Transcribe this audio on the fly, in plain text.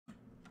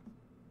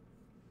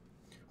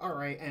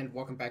Alright, and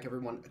welcome back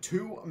everyone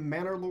to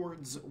Manor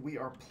Lords. We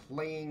are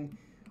playing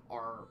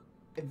our...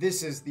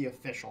 This is the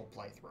official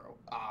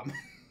playthrough.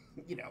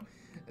 You know,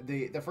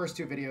 the first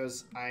two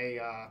videos,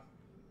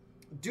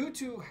 due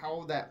to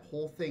how that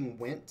whole thing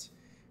went,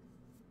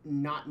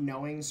 not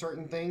knowing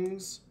certain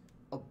things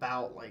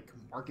about, like,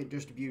 market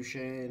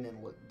distribution and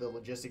the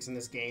logistics in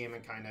this game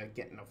and kind of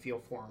getting a feel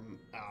for them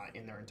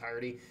in their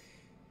entirety,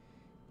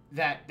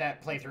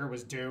 that playthrough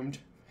was doomed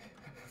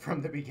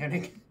from the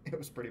beginning. It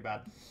was pretty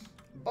bad.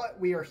 But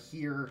we are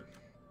here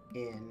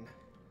in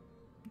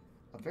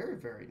a very,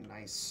 very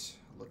nice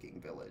looking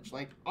village.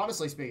 Like,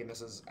 honestly speaking, this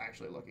is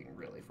actually looking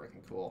really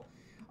freaking cool.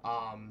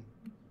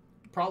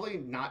 Probably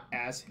not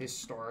as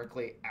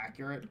historically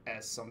accurate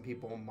as some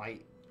people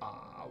might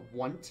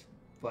want,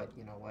 but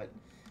you know what?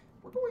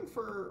 We're going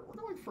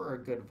for a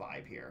good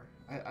vibe here.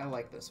 I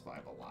like this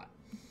vibe a lot.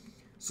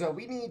 So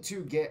we need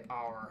to get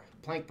our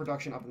plank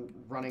production up and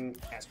running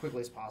as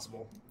quickly as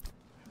possible.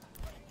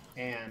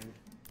 And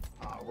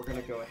we're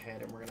gonna go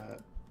ahead and we're gonna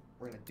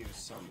do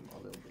a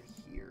little bit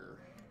here.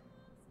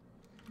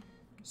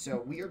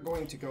 So we are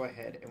going to go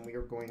ahead and we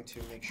are going to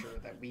make sure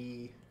that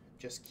we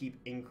just keep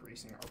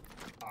increasing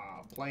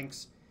our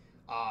planks.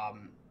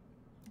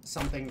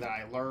 Something that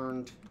I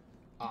learned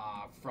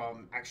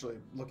from actually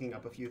looking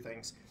up a few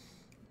things.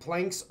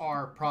 Planks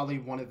are probably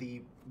one of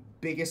the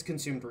biggest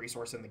consumed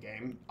resource in the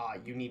game.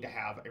 You need to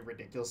have a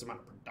ridiculous amount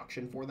of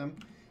production for them.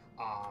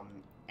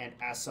 And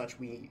as such,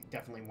 we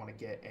definitely want to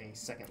get a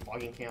second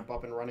logging camp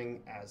up and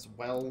running as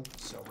well.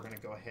 So we're going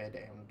to go ahead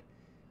and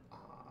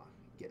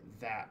get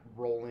that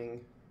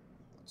rolling.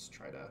 Let's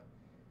try to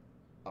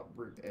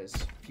uproot as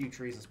few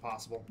trees as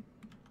possible.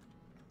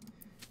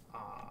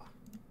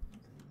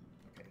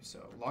 Okay, so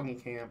logging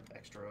camp,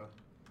 extra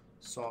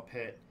saw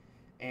pit.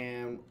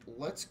 And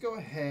let's go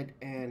ahead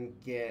and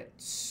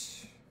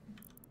let's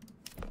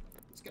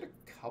get a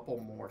couple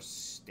more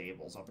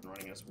stables up and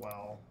running as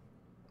well.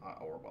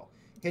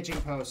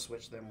 Hitching posts,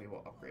 which then we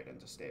will upgrade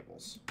into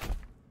stables.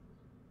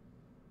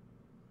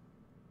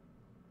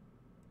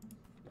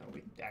 No,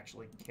 we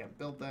actually can't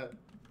build that.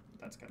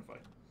 That's kind of funny.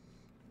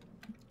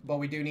 But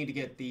we do need to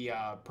get the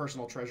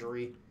personal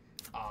treasury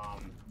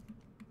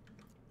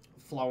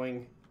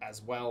flowing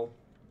as well.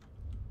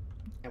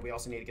 And we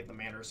also need to get the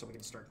manor so we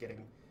can start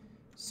getting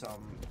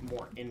some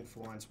more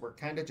influence. We're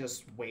kind of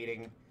just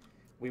waiting.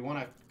 We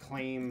want to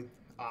claim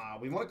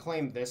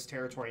this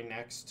territory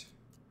next,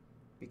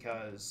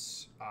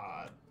 because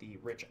the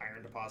rich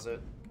iron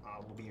deposit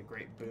will be a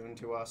great boon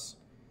to us.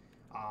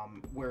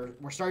 We're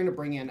starting to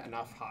bring in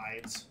enough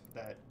hides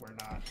that we're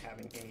not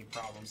having any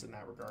problems in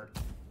that regard.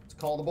 Let's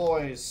call the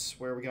boys.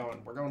 Where are we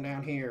going? We're going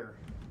down here.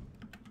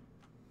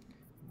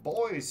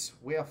 Boys,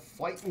 we have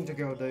fighting to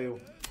go do.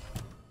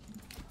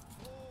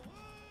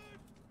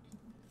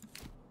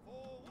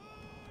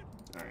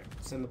 Alright,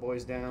 send the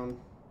boys down.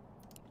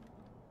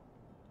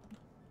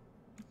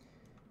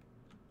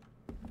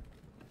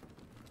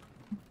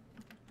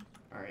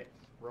 Alright,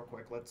 real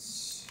quick,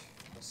 let's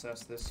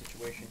assess this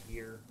situation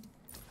here.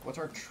 What's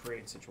our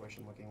trade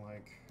situation looking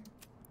like?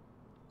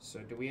 So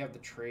do we have the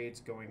trades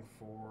going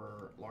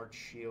for large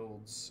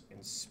shields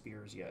and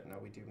spears yet? No,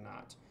 we do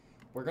not.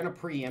 We're going to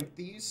preempt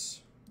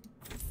these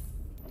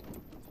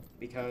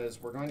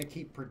because we're going to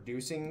keep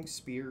producing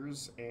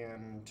spears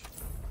and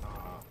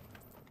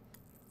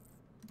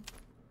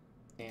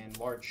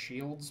large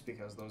shields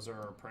because those are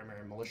our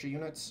primary militia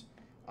units.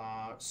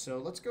 So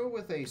let's go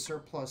with a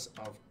surplus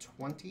of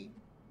 20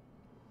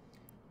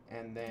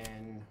 and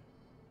then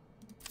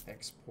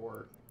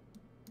export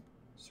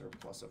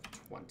surplus of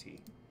 20.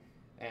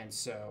 And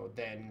so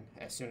then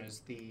as soon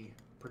as the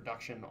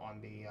production on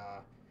the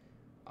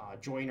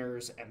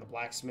joiners and the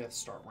blacksmiths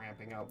start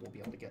ramping up, we'll be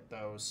able to get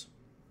those.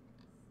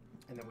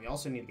 And then we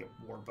also need to get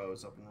war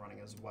bows up and running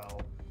as well.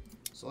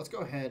 So let's go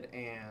ahead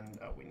and...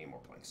 Oh, we need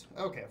more planks.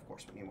 Okay, of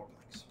course we need more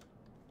planks.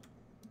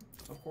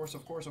 Of course,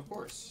 of course, of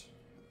course.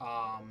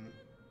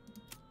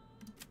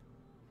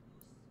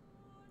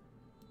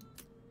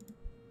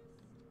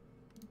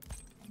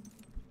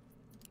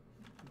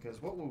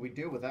 Because what would we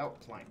do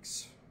without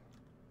planks?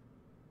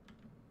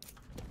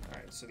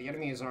 Alright, so the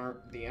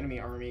enemy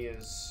army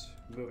is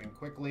moving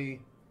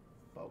quickly,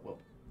 but we'll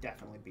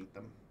definitely beat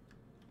them.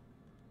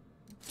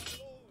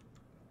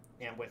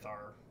 And with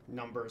our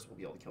numbers, we'll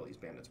be able to kill these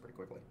bandits pretty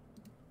quickly.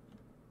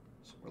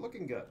 So we're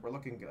looking good. We're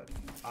looking good.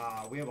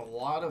 We have a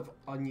lot of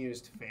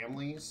unused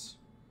families.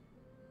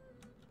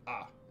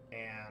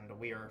 And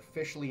we are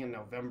officially in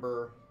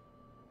November.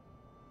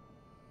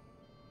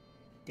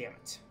 Damn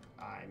it.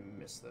 I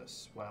missed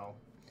this. Well,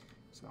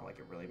 it's not like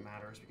it really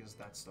matters because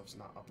that stuff's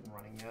not up and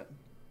running yet.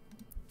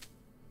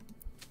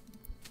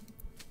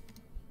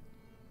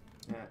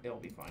 It'll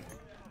be fine.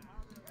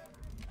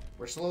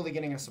 We're slowly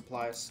getting a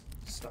supply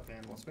stuff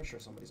in. Let's make sure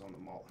somebody's on the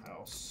malt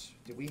house.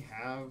 Do we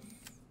have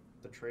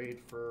the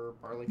trade for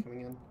barley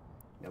coming in?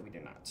 No, we do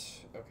not.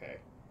 Okay.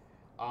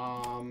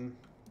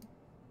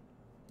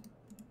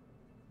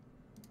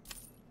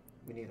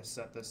 We need to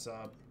set this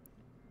up.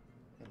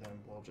 And then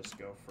we'll just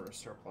go for a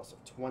surplus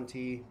of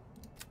 20.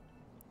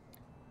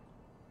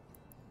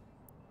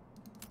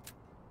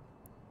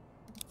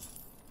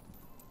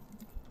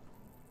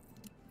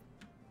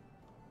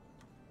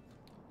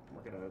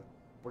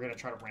 we're going to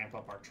try to ramp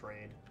up our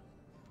trade.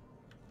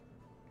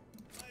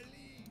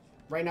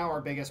 Right now,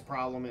 our biggest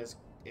problem is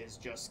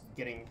just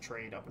getting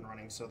trade up and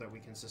running so that we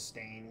can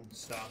sustain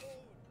stuff.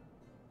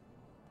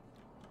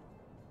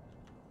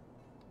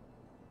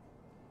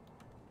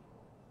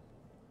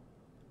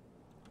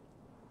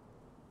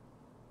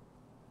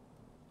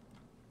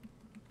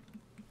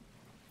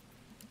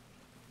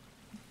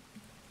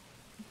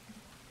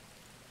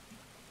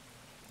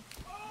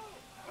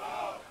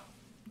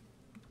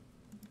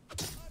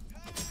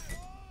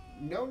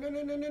 No, no,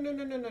 no, no, no, no,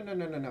 no, no, no, no,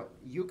 no, no, no.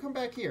 You come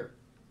back here.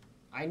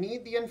 I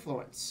need the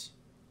influence.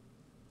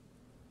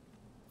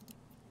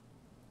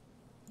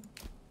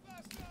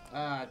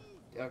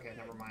 Okay,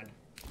 never mind.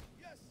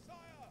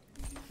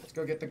 Let's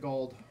go get the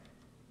gold.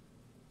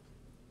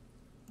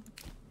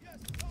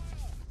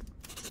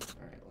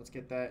 Alright, let's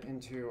get that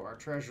into our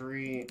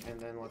treasury, and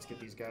then let's get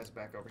these guys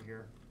back over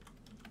here.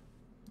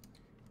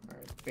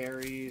 Alright,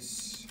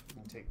 berries.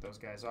 We can take those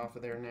guys off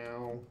of there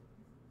now.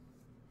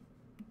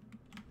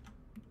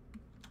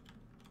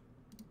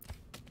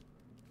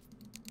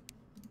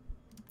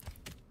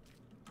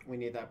 We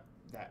need that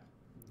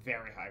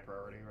very high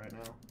priority right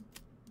now.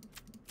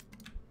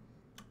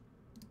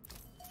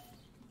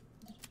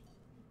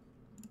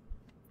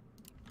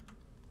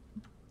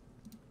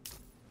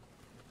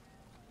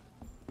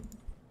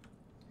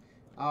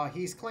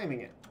 He's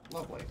claiming it.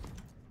 Lovely.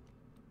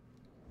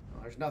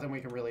 Well, there's nothing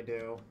we can really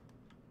do.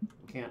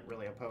 We can't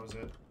really oppose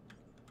it.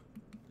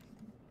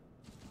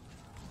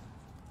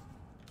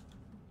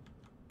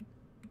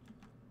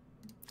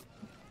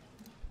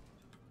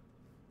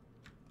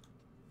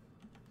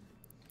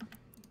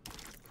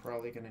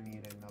 Probably going to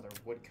need another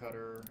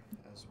woodcutter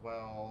as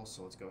well,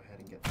 so let's go ahead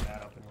and get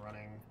that up and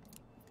running.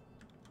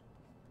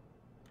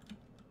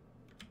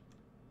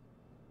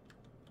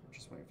 I'm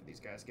just waiting for these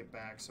guys to get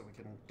back so we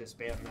can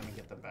disband them and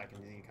get them back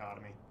into the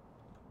economy.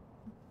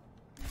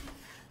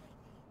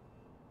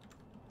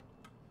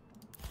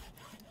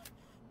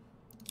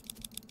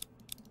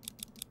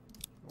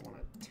 I want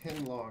a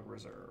 10 log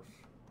reserve.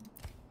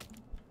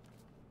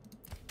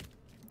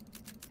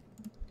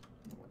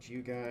 I want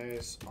you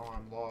guys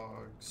on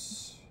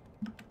logs.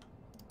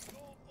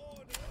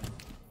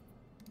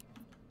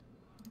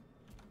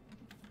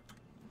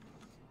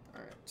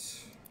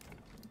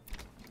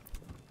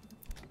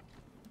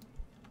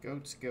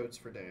 Goats, goats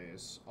for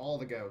days. All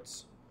the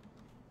goats.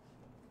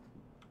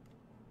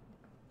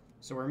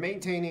 So we're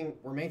maintaining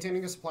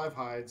a supply of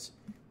hides.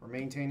 We're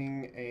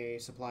maintaining a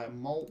supply of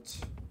malt,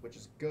 which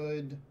is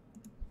good.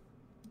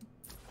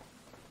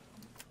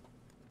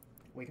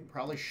 We can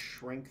probably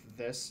shrink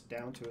this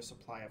down to a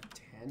supply of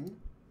 10.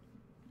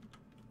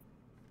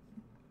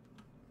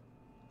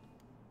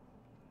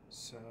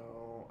 So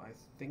I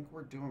think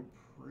we're doing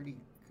pretty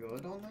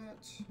good on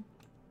that.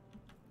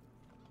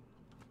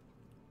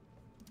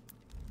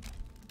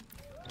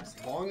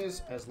 As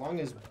long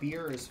as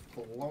beer is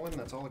flowing,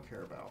 that's all I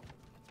care about.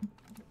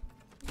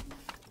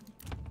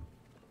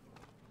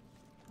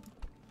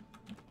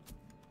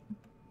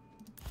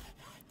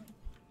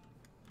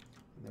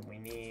 And then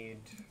we're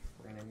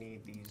gonna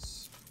need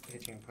these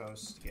hitching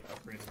posts to get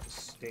upgraded to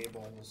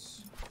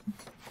stables.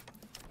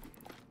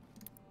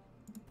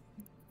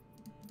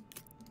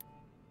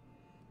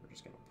 We're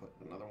just gonna put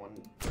another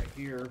one right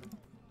here.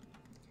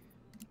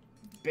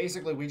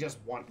 Basically, we just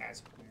want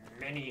as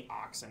many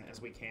oxen as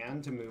we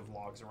can to move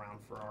logs around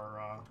for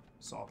our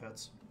saw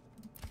pits.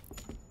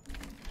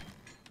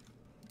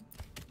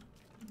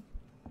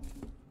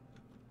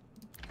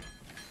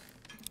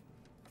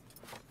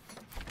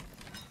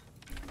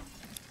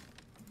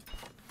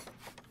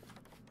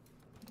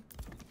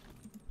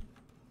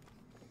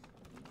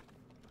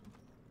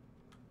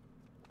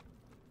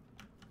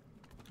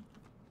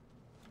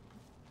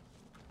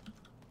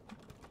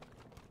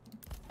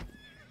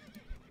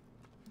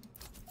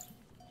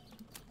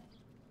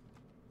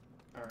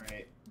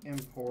 Alright,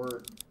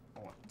 import, I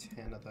want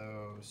 10 of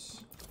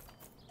those.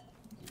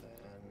 And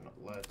then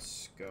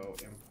let's go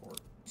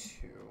import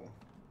 2.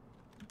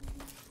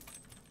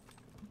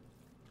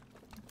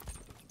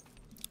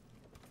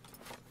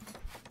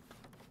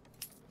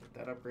 Get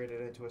that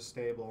upgraded into a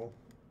stable.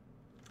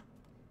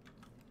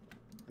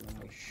 And then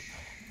we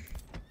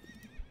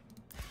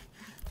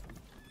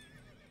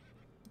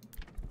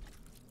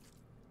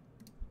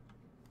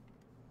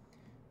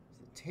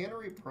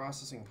tannery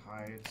processing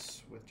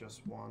hides with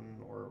just one,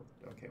 or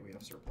okay, we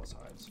have surplus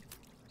hides,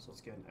 so let's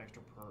get an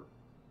extra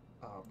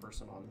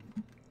person on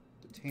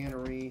the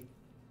tannery.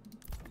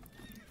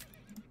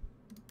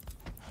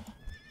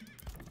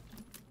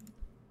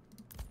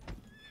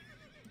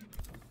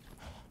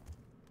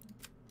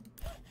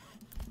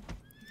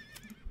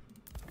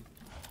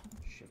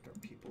 Shift our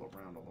people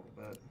around a little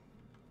bit.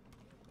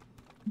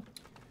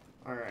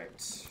 All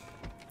right.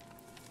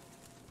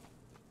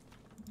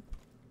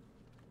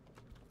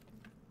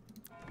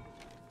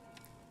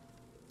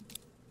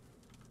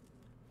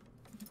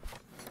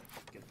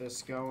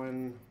 This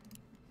going,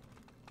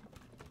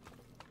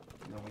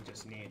 and then we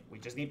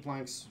just need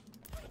planks.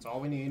 That's all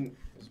we need,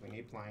 is we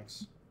need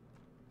planks.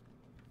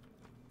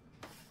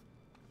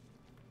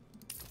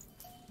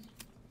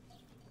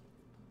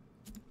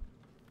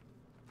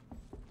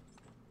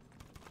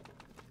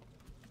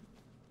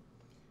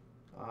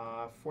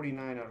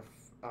 49 out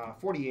of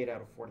 48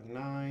 out of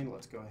 49.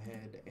 Let's go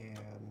ahead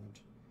and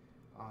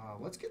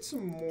let's get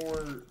some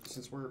more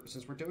since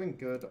we're doing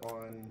good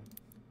on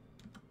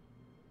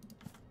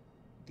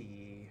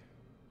the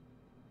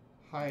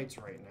hides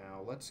right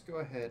now. Let's go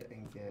ahead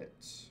and get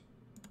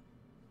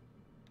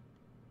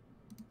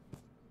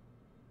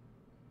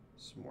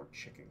some more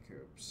chicken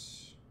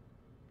coops.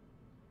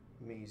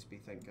 Me's be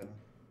thinking.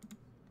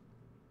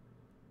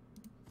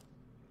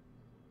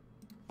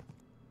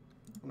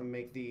 I'm gonna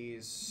make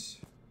these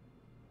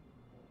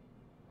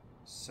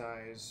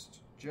sized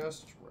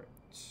just right.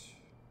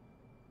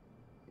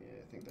 Yeah,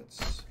 I think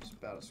that's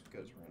about as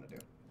good as we're gonna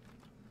do.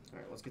 All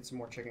right, let's get some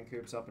more chicken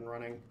coops up and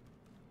running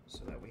so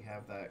that we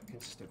have that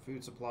consistent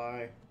food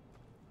supply.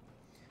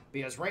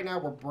 Because right now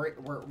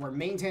we're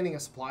maintaining a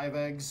supply of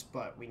eggs,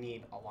 but we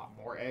need a lot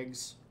more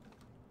eggs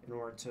in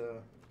order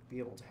to be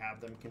able to have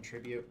them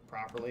contribute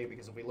properly.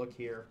 Because if we look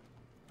here,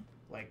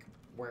 like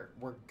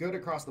we're good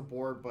across the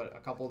board, but a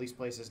couple of these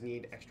places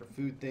need extra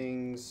food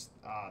things.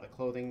 The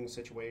clothing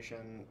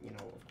situation, you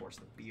know, of course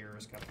the beer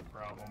is kind of a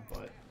problem,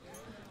 but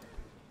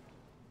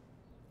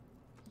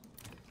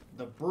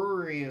the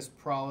brewery is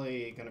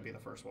probably going to be the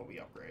first one we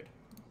upgrade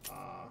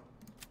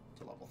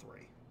to level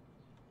 3,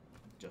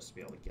 just to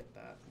be able to get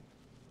that.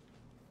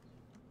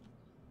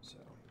 So,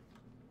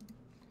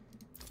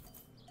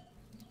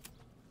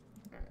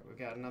 all right, we've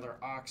got another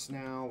ox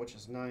now, which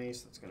is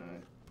nice. That's going to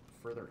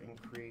further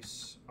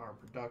increase our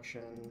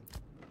production.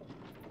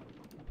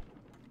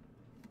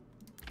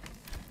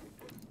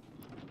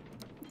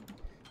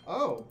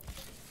 Oh,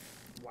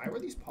 why were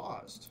these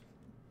paused?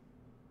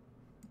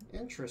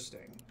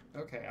 Interesting.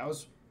 Okay, I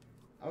was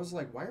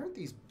like, why aren't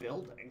these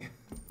building?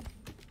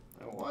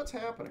 What's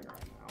happening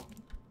right now?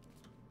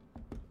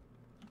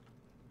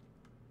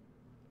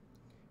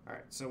 All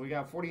right, so we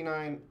got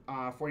 49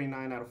 out of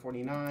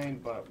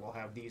 49, but we'll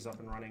have these up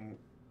and running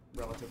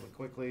relatively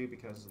quickly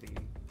because of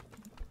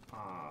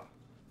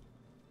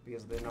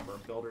the number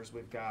of builders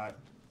we've got.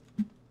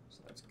 So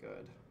that's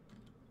good.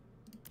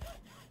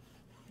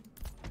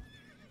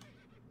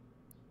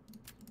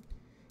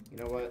 You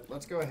know what?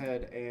 Let's go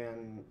ahead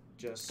and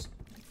just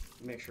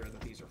make sure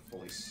that these are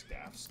fully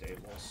staffed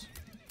stables.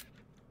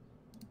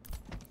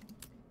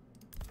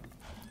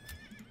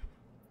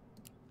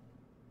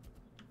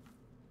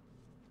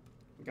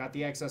 We got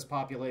the excess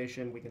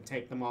population. We can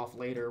take them off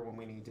later when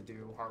we need to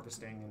do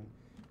harvesting and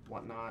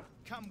whatnot.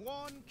 Come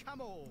one,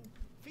 come all.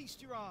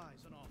 Feast your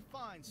eyes on our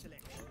fine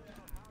selection.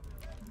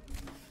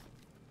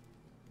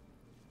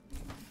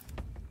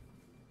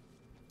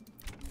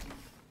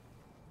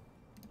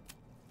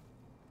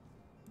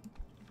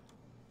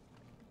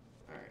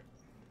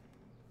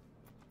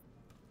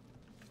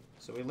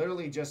 So we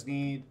literally just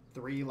need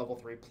 3 level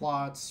 3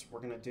 plots.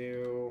 We're going to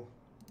do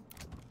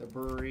the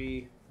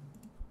brewery,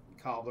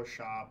 cobbler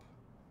shop.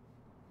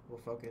 We'll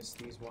focus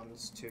these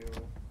ones to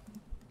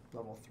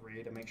level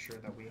 3 to make sure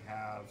that we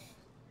have...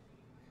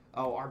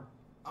 Oh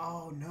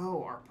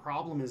no, our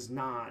problem is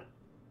not...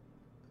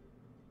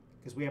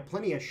 Because we have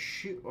plenty of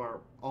shoes,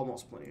 or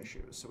almost plenty of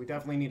shoes. So we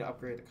definitely need to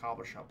upgrade the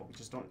cobbler shop, but we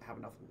just don't have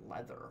enough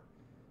leather.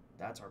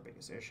 That's our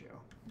biggest issue.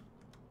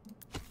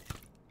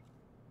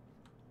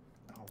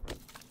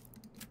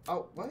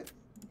 Oh, what?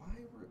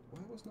 Why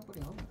was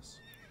nobody on this?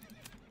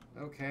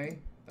 Okay,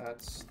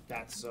 that's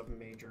a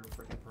major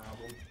freaking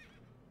problem.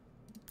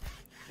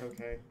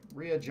 Okay,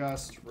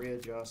 readjust.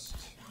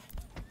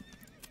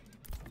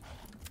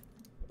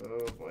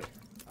 Oh boy,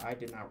 I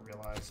did not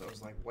realize. I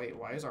was like, wait,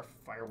 why is our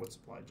firewood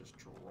supply just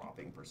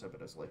dropping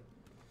precipitously?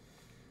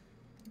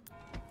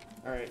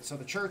 All right, so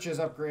the church is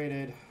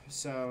upgraded,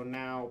 so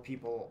now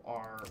people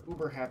are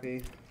uber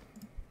happy.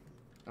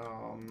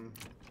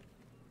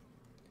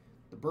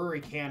 The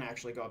brewery can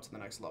actually go up to the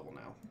next level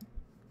now.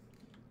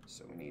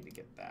 So we need to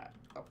get that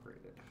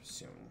upgraded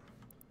soon.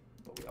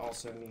 But we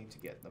also need to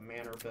get the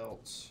manor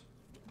built,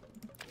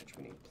 which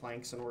we need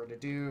planks in order to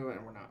do,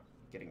 and we're not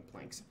getting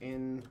planks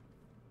in.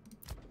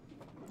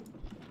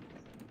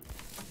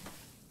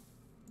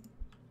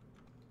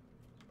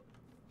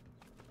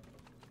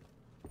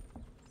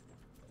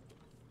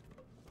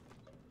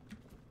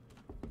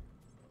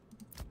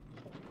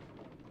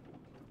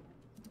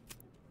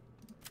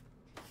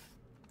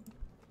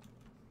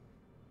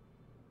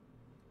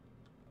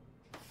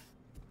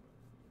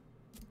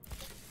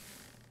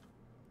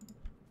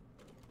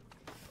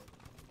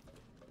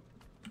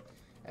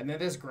 And then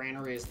this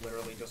granary is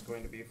literally just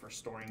going to be for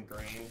storing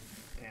grain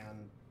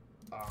and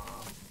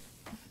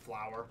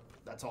flour.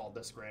 That's all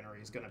this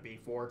granary is going to be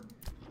for,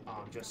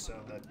 just so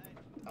that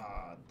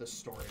the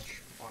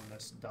storage on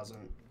this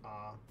doesn't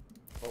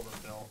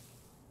overfill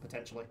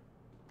potentially.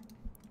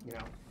 You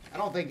know, I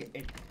don't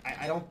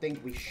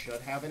think we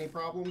should have any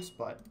problems,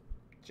 but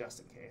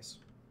just in case.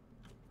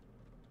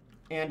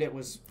 And it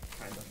was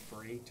kind of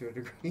free to a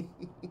degree.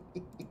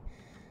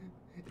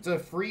 It's a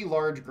free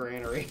large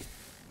granary.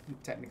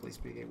 Technically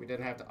speaking, we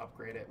didn't have to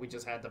upgrade it. We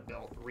just had to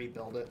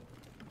rebuild it.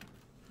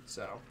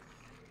 So.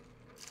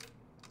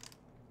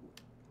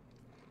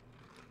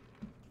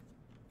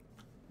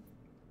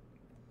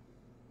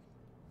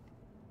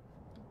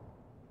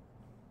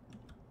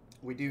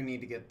 We do need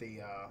to get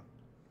the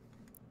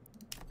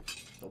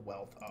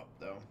wealth up,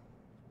 though.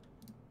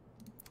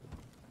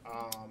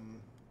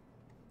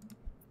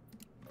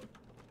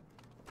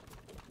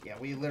 Yeah,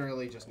 we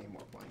literally just need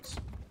more planks.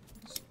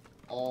 That's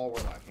all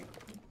we're lacking.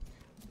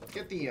 Let's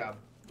get the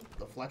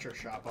Fletcher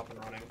shop up and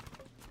running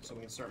so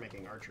we can start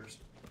making archers.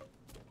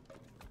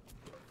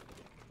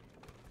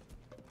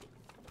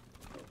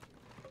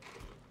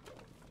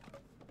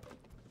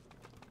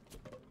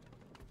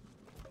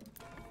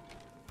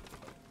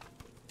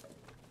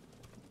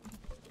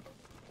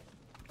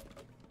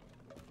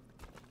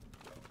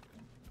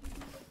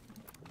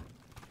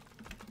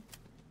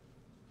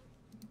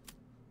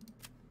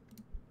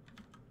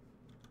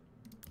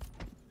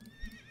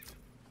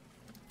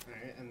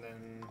 And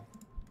then,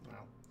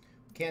 well,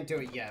 can't do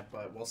it yet,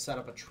 but we'll set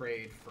up a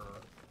trade for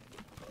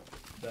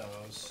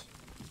those.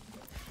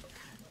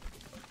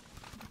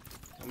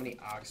 How many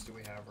ox do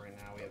we have right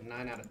now? We have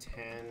 9 out of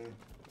 10.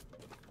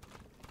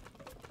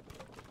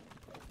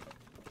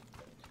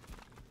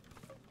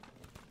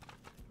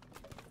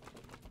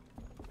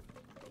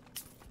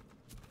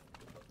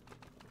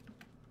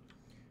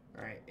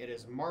 Alright, it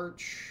is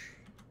March.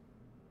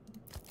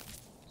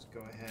 Let's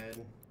go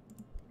ahead,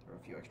 throw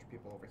a few extra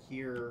people over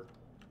here.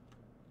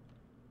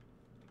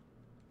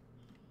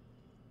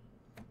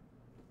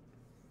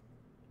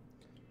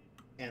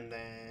 And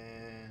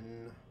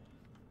then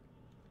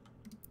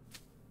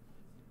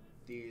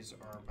these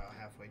are about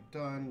halfway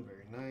done.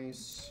 Very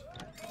nice.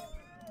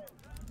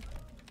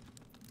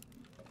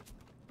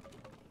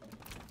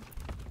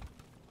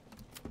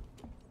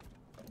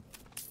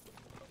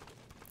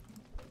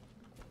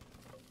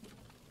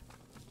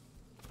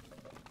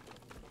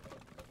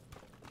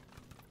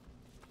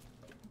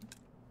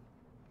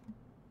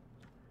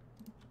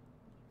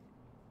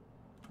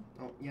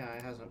 Oh, yeah,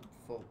 it hasn't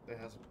full. It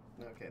hasn't.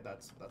 Okay,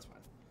 that's fine. That's fine.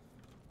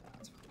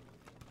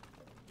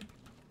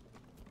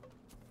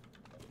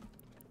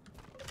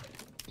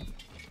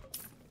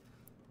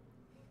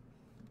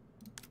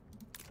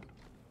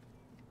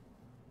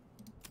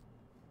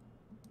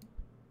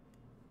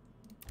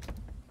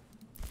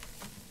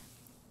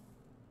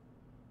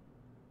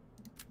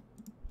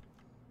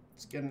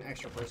 Let's get an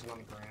extra person on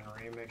the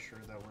granary. Make sure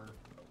that we're.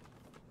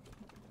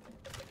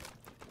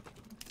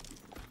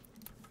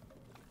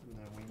 And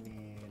then we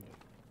need.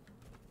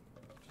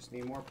 Just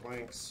need more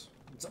planks.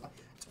 It's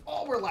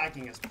all we're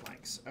lacking is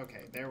planks.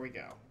 Okay, there we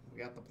go. We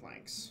got the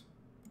planks.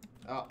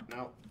 Oh,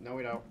 no. No,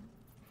 we don't.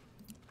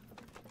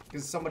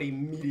 Because somebody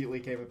immediately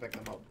came and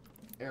picked them up.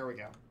 There we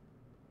go.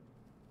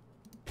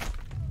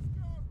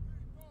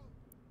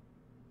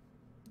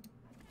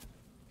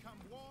 Come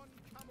one,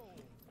 come all.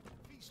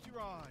 Feast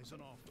your eyes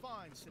on our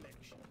fine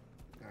selection.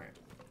 Alright.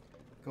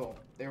 Cool.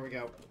 There we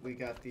go. We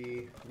got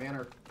the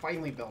manor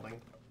finally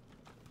building.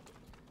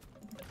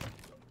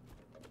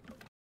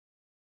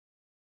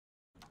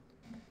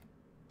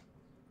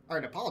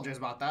 Alright, apologize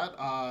about that.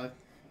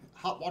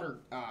 Hot water,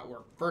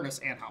 or furnace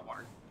and hot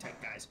water tank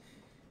guys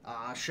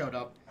showed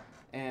up.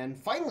 And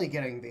finally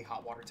getting the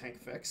hot water tank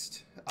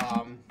fixed.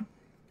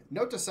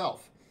 Note to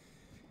self.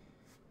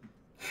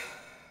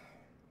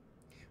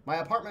 My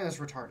apartment is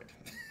retarded.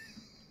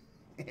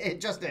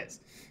 It just is.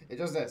 It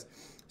just is.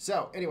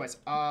 So, anyways,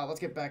 let's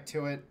get back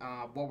to it.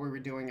 What we were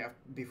doing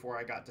before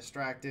I got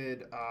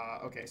distracted.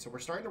 Okay, so we're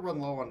starting to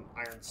run low on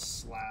iron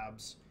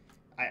slabs.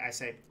 I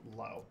say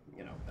low,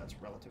 you know, that's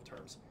relative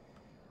terms.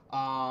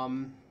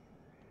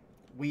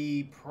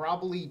 We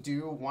probably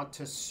do want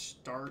to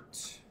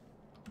start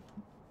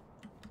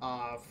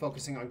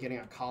focusing on getting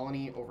a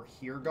colony over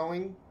here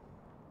going.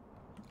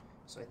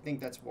 So I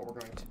think that's what we're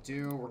going to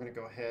do. We're going to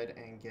go ahead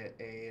and get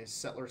a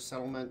settler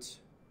settlement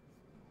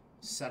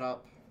set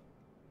up.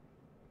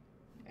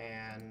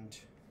 And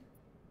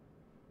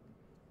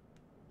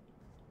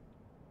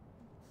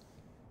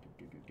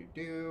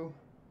do.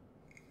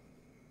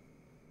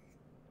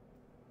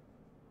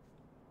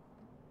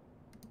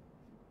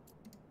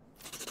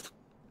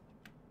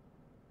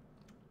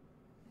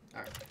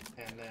 All right,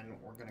 and then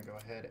we're going to go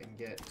ahead and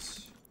get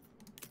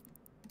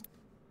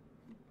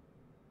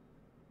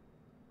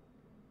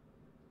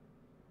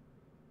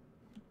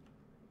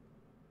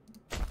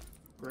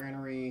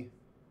granary,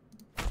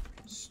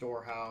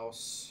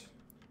 storehouse.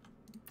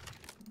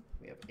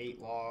 We have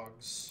 8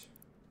 logs.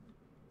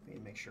 We need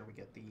to make sure we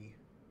get the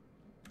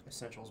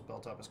essentials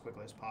built up as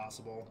quickly as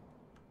possible.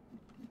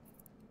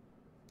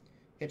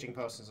 Hitching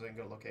post is in a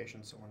good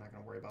location, so we're not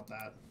going to worry about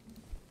that.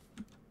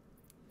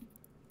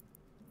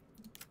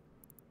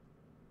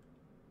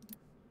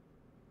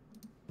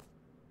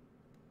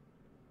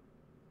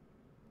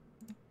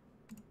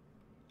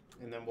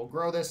 And then we'll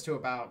grow this to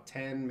about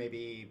 10,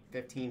 maybe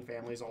 15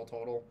 families all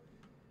total.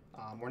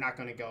 We're not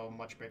going to go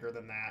much bigger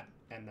than that.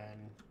 And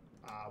then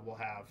we'll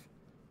have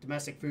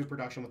domestic food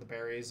production with the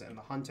berries and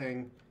the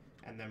hunting,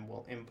 and then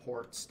we'll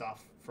import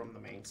stuff from the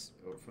main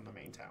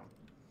town.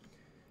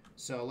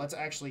 So let's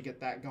actually get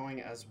that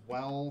going as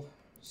well.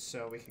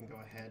 So we can go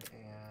ahead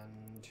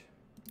and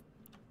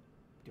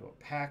do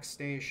a pack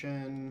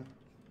station.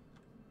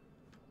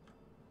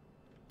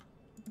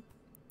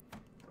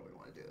 How do we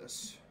want to do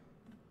this?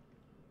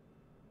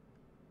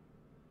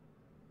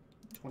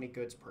 20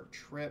 goods per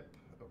trip.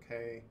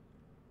 Okay.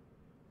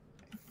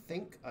 I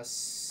think a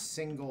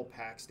single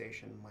pack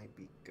station might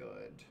be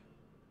good.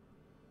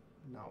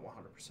 Not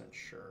 100%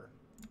 sure.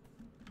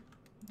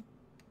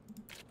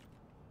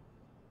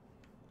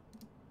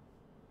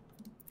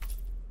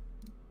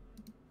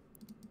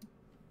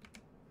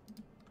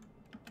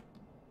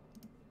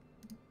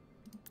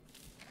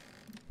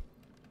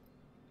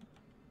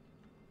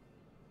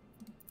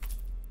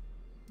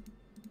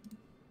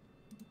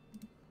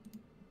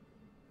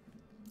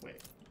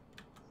 Wait.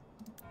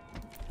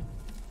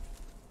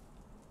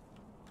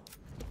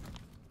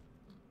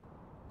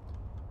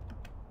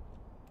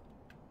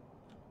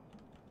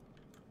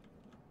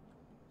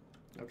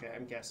 Okay,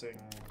 I'm guessing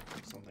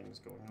something's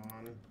going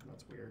on.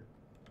 That's weird.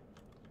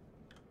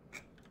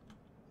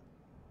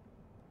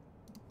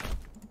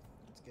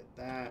 Let's get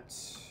that.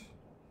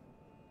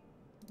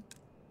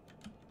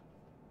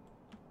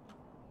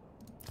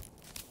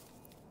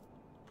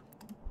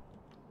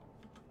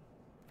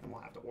 And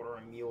we'll have to order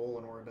a mule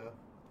in order to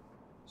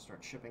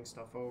start shipping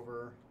stuff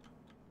over.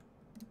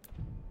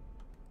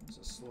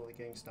 Just slowly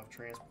getting stuff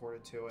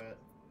transported to it.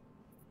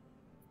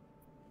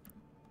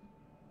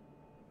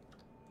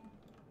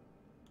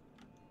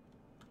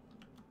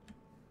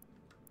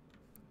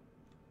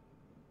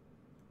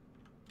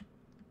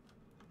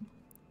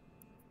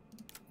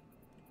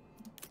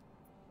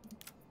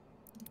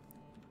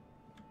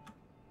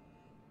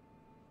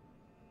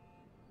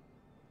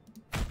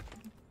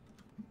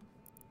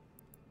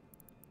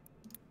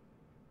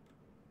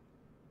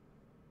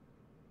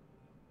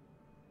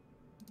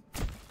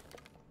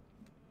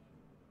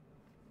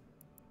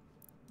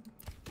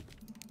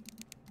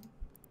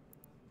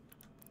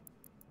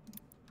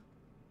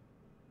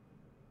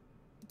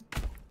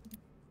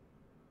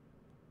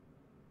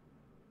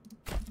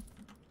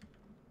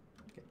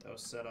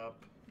 Those set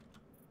up.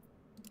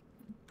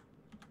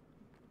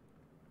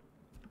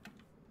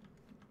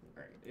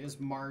 Alright, it is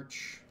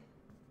March.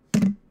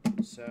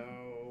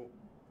 So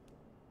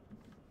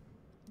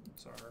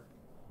what's our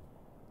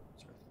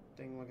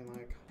thing looking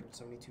like?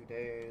 172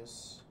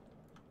 days.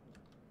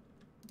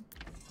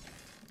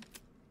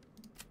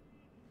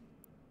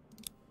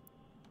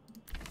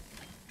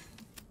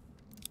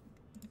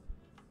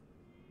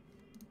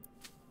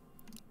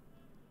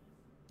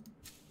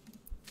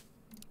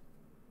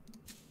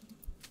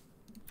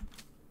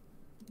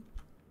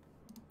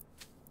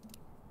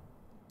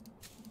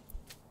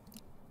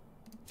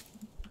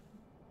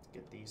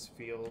 These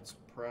fields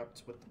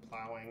prepped with the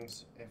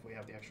plowings if we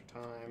have the extra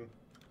time.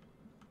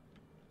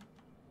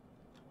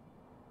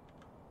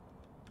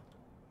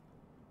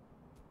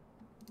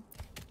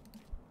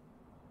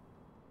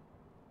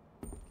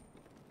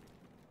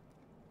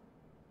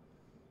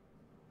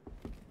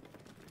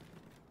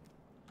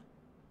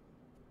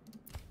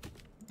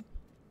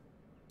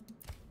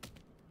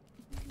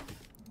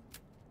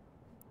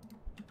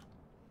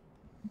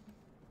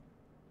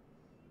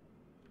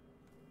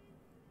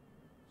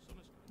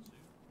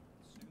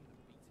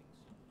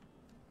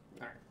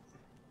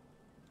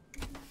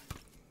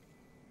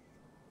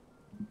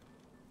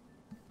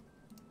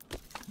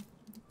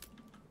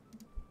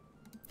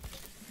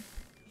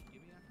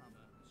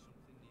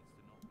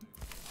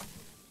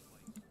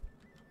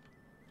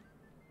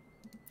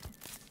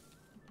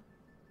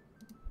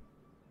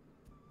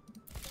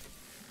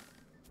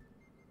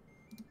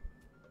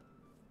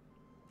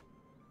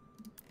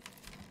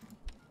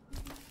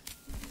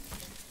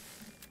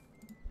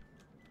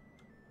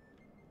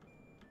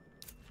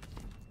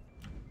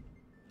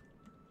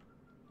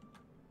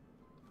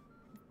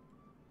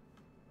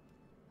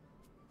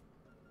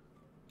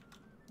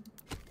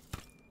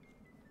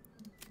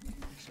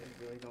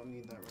 We really don't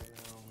need that right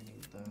now. We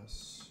need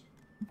this.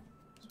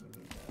 So we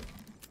need that.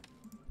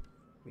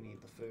 We need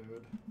the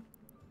food.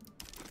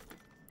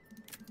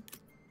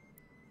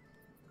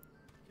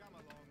 Come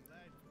along,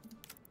 lad.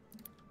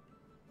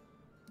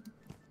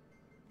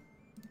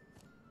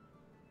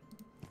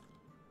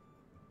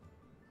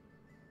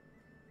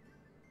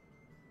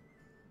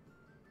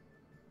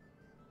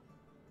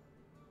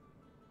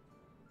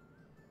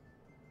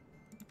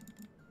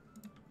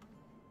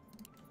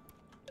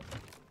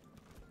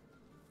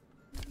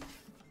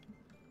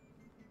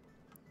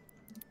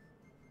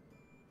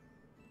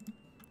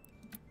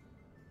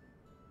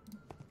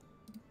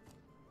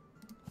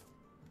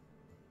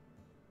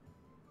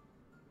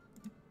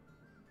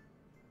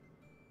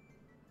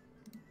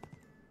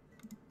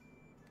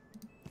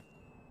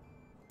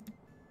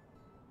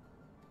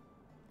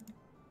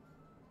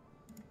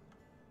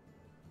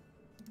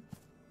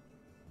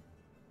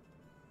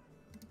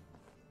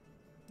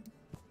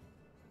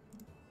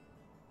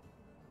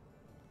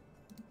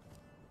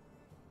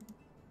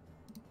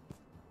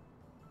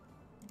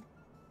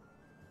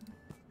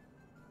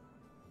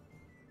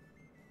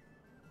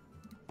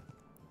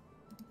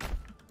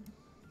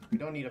 We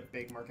don't need a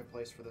big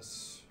marketplace for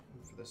this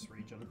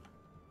region.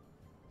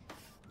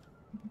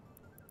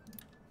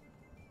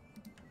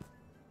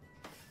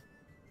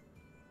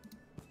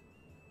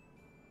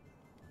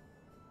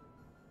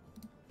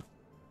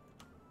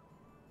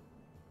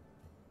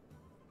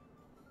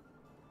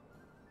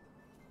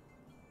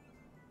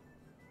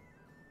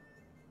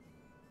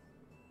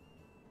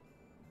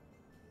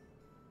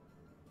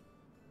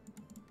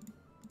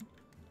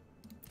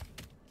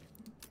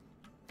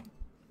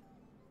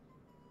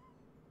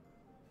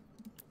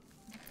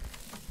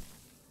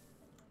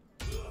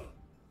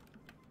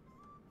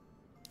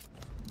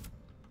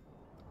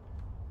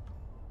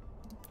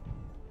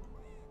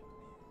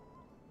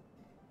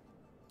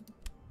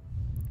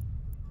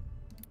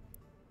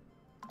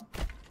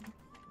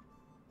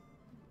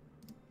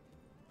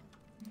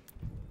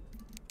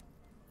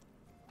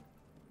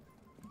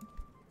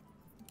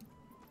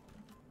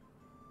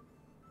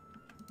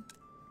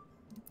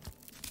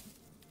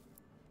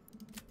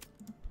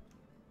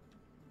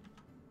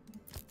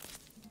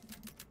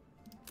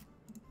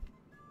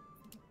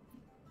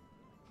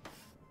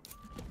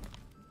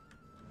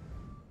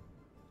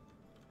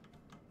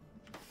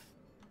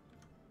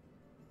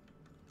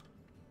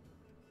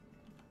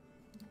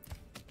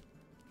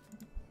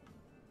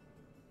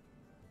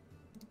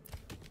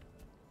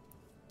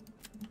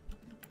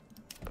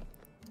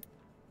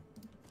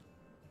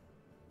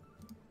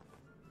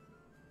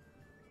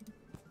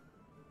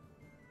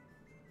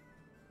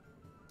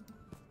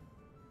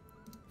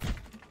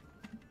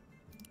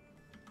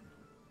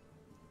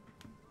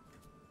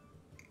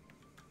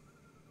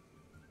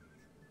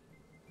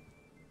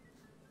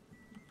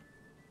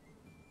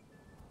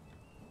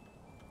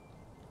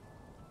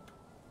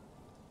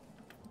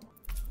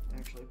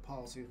 Actually,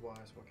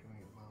 policies-wise, what can we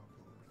allow?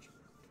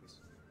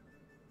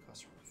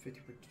 Cost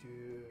 50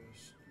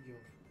 reduced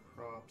yield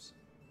for crops.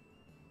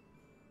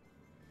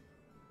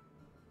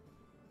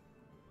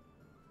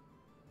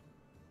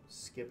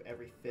 Skip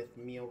every 5th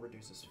meal,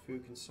 reduces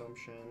food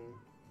consumption.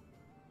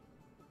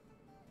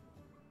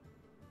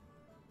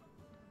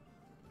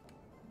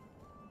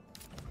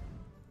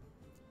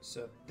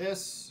 So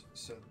this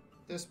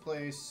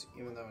place,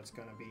 even though it's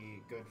going to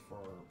be good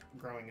for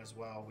growing as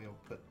well, we'll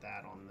put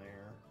that on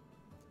there.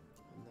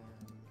 And then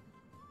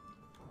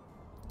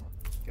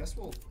I guess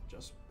we'll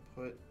just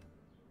put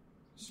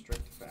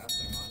strict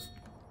fasting on.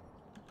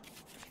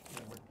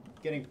 Yeah, we're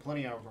getting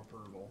plenty out of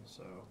approval,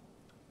 so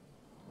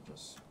we'll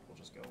just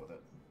go with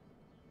it.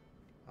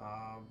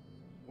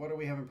 What are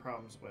we having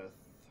problems with?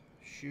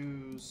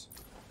 Shoes.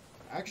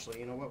 Actually,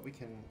 you know what? We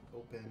can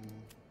open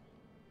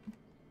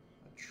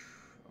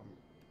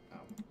a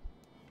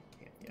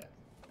can't yet.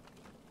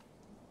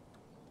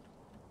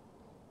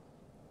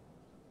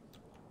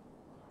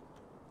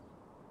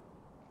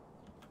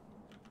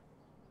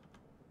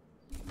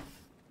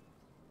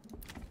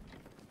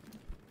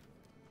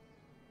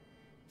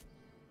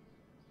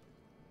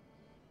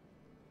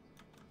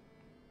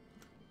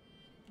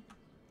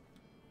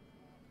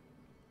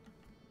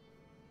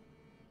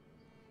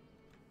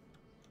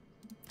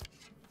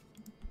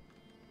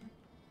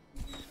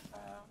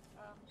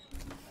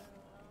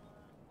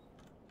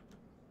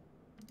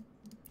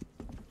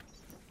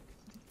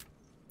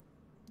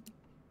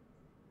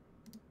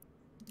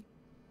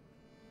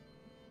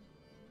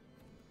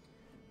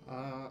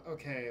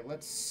 Okay,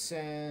 let's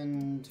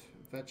send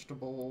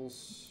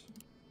vegetables.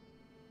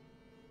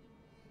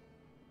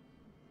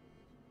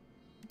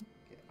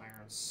 Get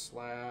iron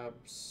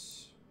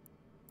slabs.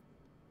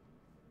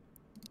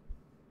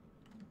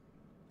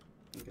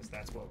 Because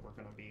that's what we're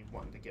going to be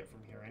wanting to get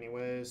from here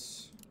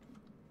anyways.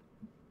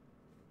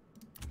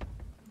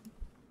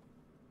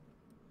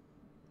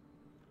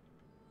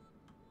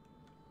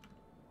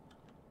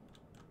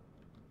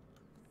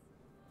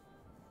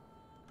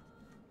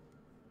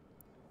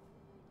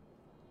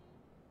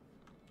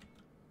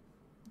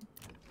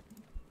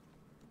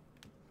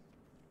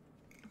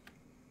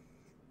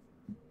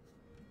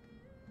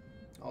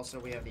 Also,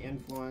 we have the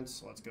influence,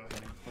 so let's go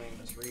ahead and claim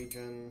this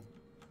region.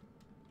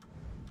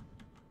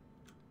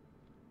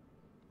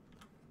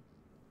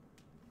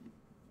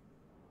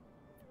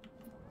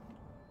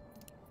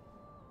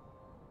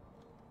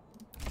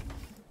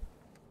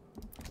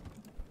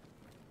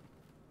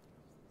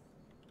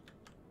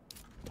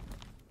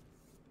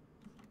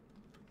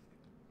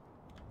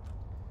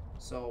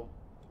 So,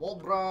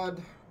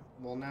 Waldbrod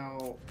will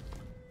now,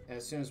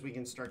 as soon as we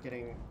can start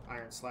getting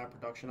iron slab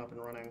production up and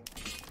running,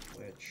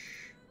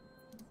 which...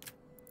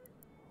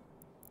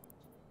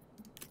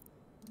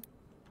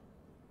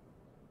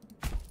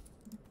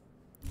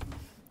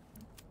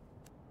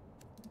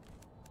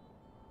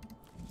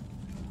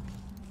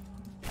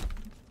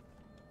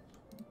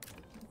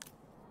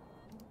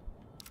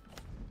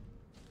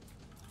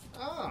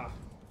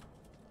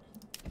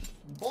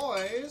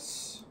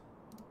 Boys,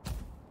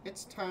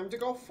 it's time to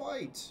go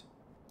fight.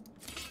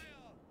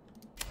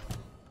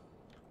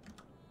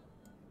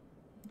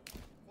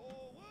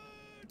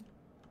 Forward!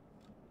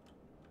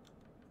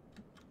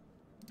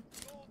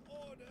 Your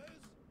orders!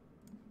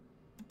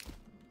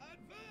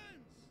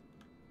 Advance!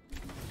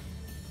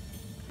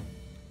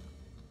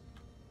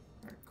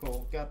 Alright,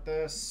 cool. Got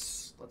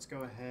this. Let's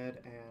go ahead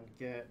and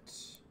get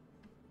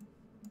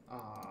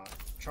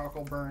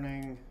charcoal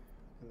burning,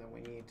 and then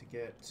we need to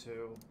get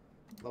to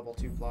level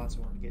 2 plots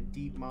in order to get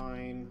deep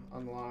mine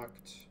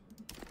unlocked.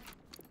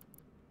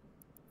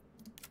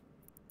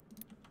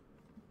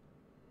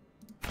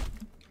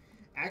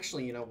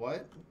 Actually, you know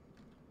what?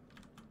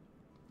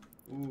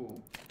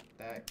 Ooh,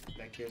 that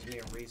gives me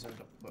a reason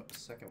to put a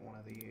second one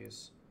of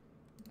these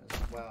as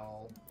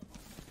well,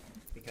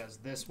 because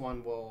this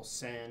one will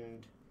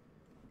send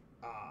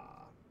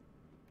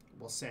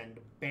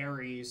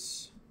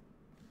berries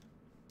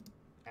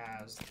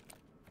as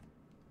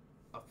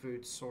a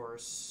food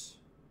source.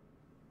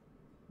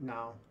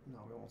 No,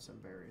 we won't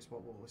send berries.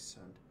 What will we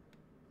send?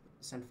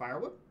 Send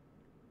firewood?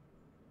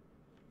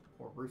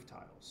 Or roof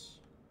tiles?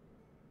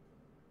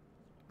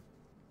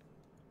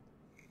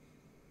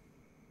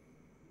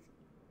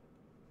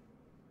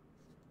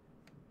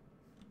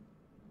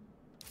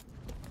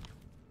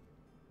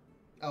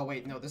 Oh,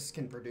 wait, no, this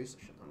can produce a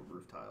shit ton of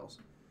roof tiles.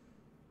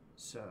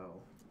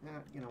 So, yeah,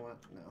 you know what?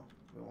 No,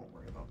 we won't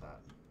worry about that.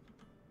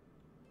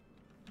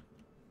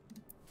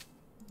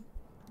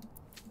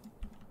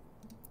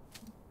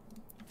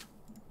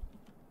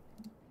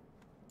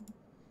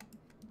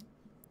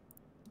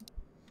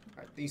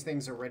 These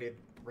things are ready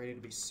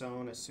to be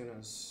sown as soon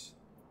as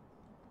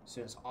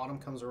autumn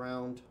comes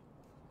around.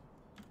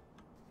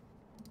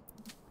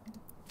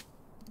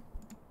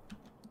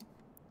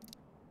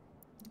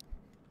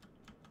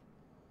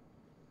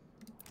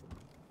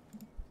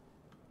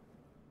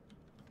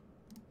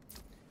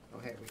 Oh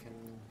hey, we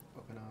can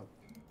open up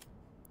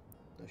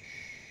the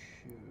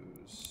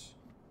shoes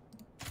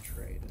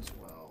trade as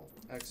well.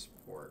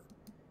 Export.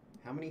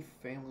 How many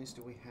families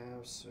do we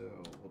have? So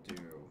we'll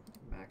do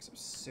max of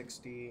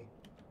 60.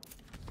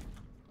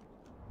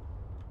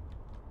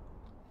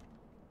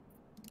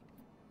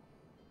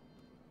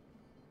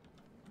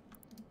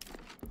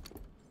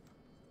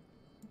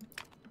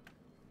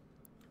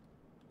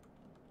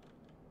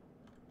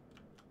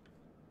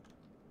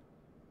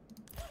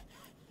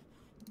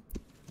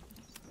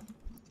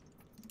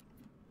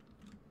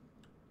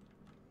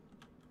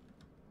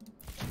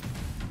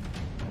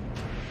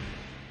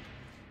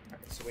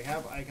 So we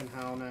have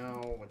Eichenhau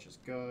now, which is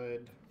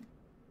good.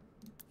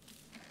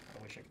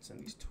 I wish I could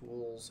send these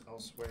tools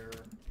elsewhere.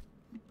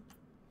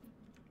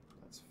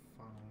 That's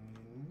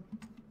fine.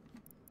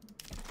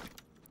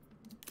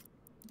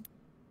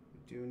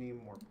 We do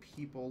need more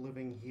people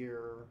living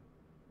here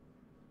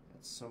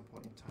at some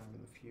point in time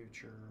in the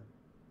future.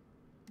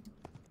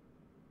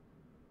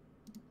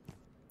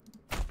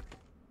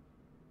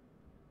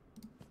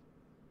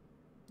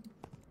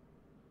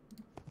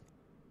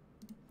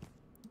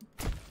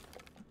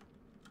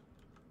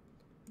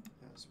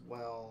 As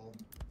well.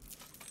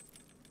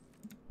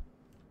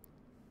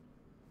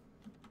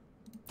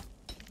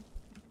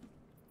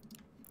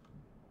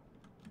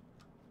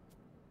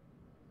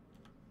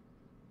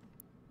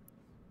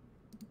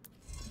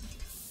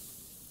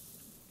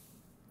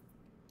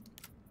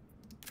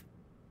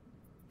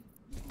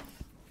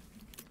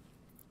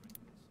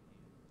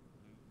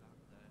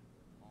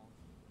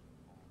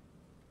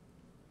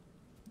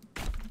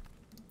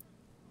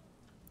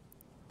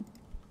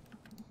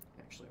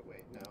 Actually,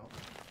 wait, no.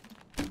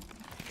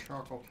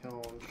 Charcoal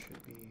kiln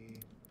should be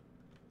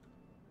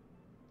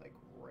like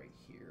right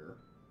here.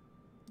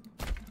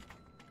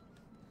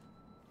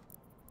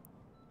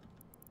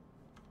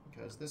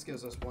 Because this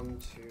gives us 1,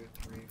 2,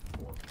 3,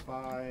 4,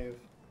 5,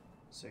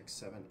 6,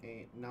 7,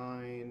 8,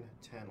 9,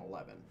 10,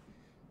 11.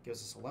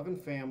 Gives us 11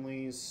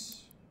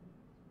 families.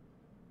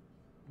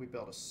 We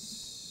built a...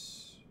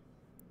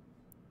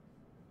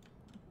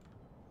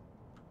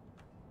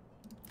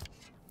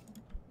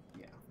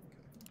 Yeah, okay.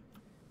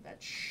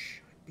 That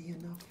should be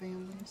enough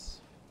families.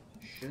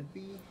 Should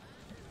be.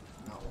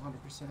 Not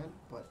 100%,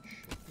 but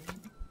should be.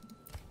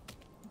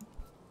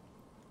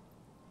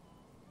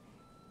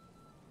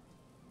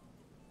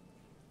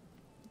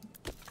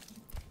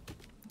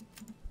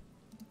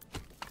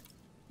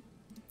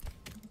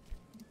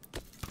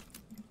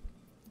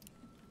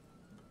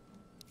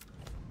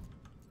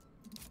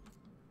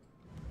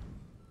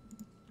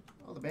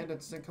 Oh, the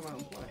bandits didn't come out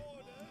and play.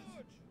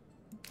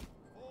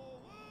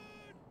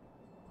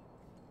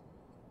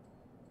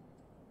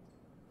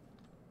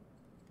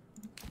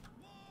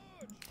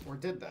 Or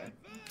did they?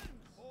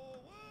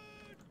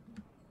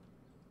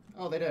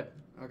 Oh, they did.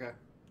 Okay.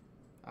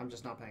 I'm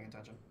just not paying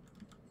attention.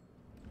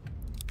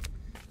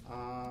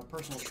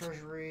 Personal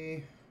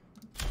treasury.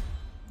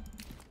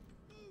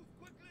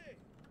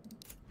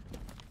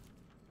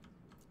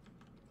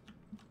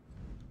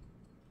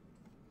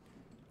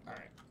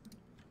 Alright.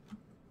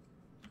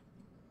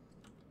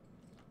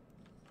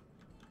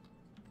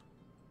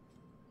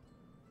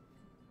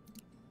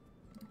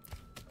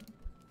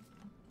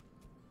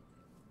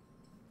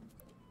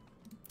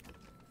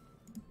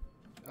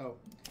 Oh,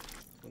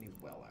 we need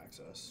well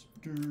access.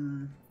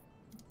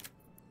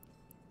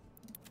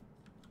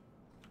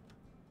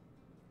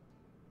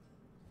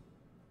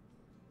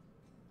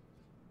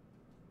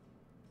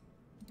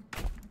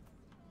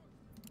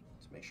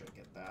 Let's make sure to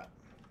get that.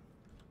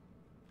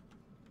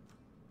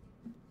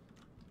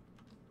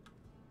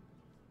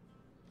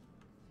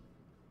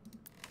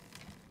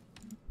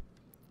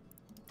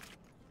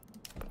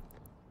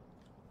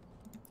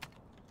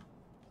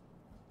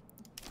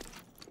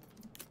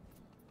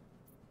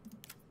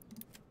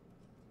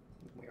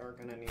 We are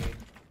gonna need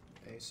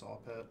a saw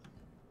pit.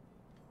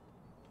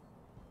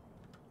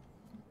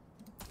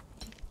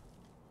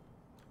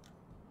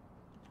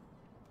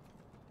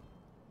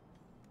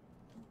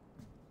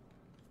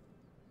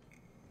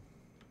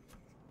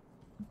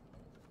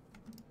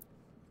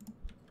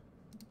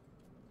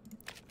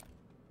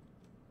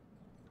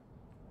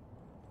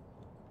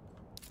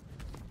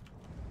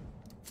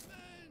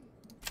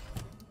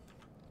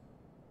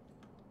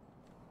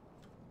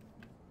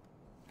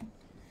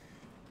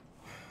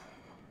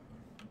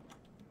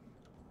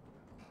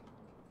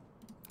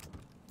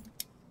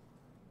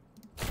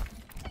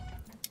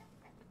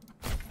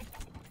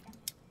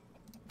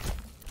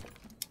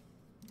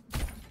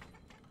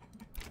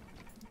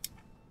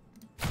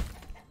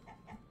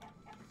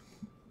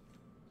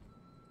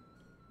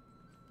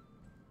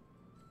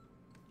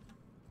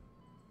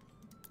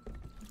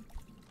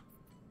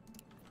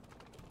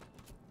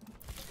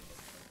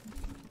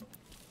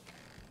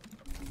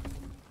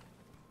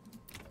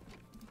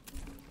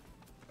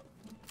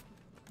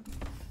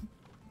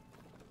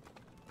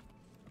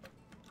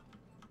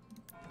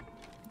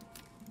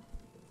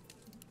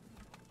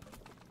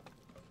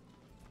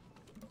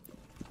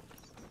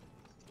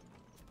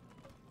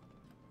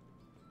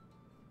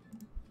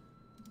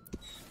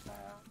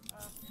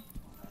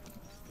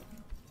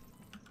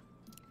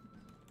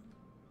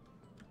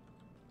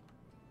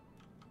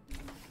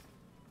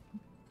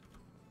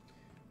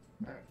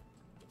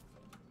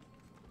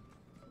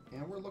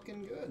 And we're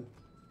looking good.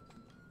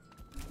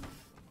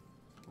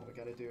 All we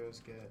gotta do is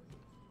get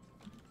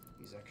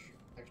these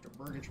extra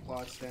burgage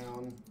plots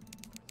down.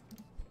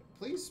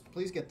 Please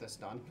get this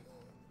done.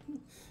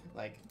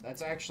 Like,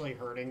 that's actually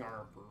hurting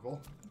our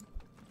approval.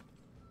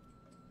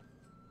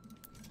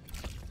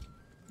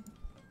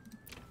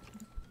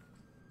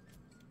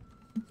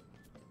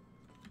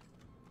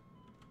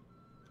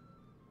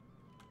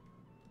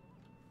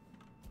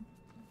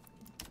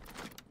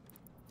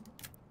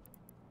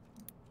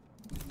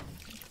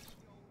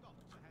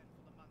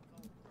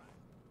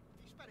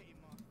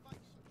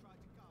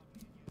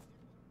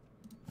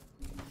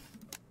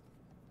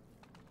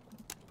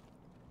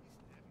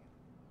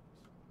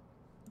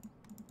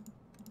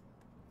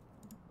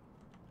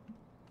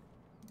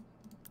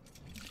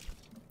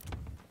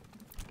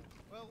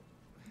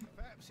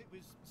 It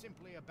was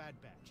simply a bad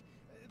batch.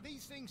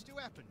 These things do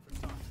happen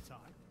from time to time.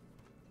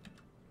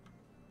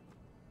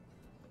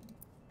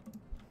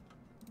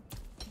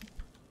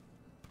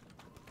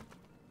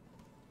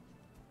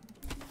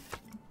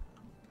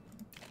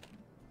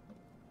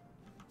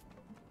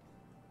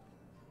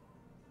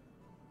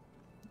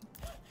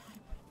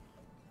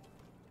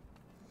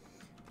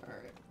 All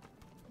right.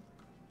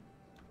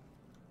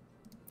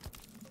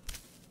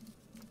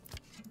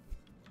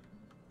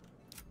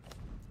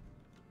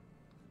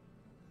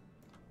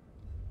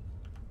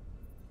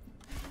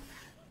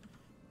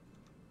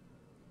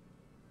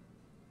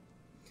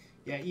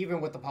 Yeah, even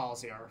with the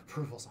policy, our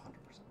approval's 100%,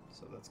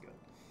 so that's good.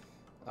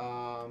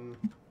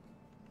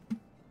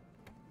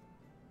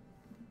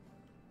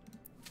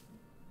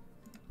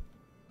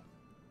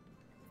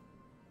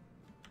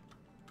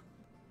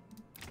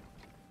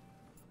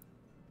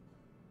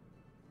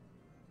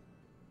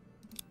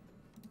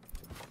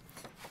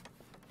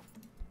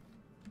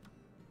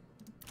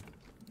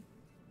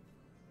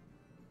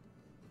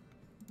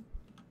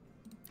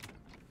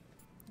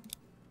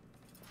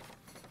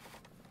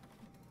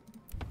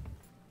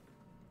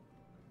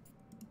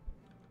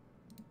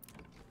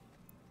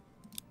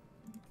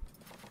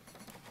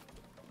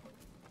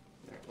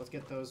 Let's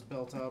get those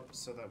built up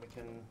so that we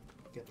can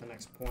get the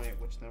next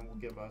point, which then will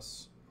give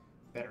us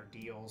better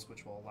deals,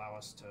 which will allow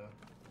us to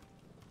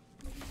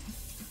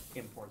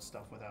import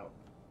stuff without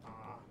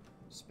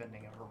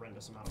spending a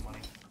horrendous amount of money.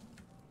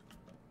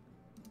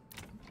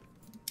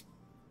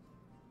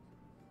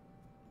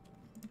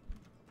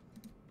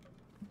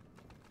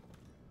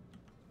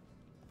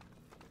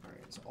 Alright,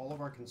 is all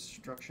of our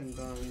construction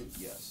done?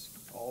 Yes,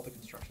 all the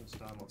construction's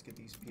done. Let's get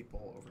these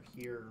people over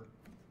here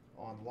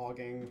on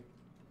logging.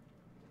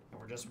 And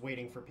we're just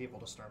waiting for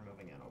people to start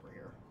moving in over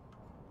here.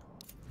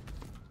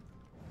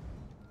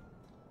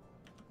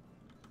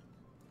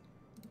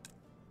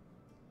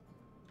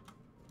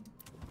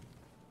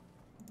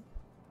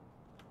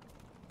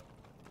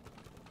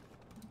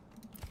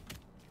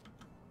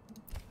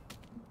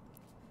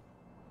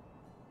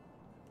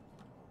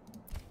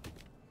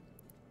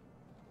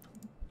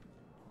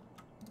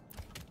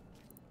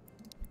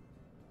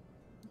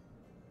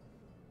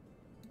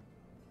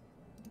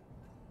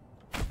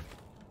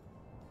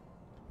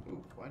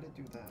 Why did it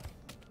do that?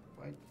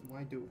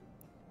 Why do...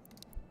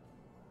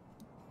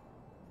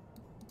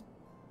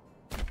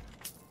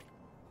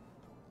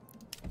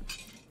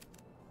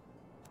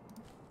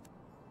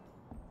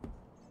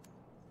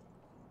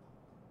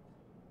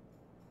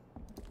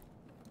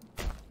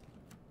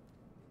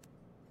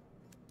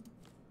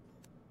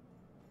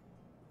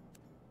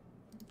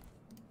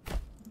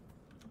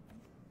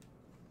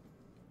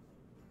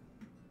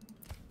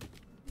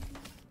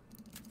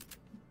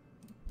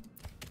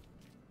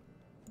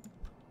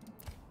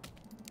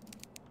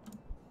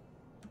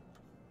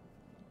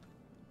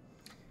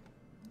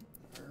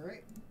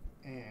 Alright,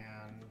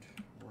 and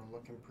we're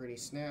looking pretty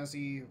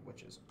snazzy,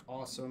 which is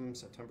awesome.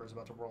 September's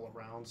about to roll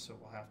around, so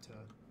we'll have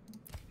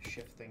to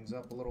shift things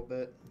up a little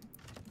bit.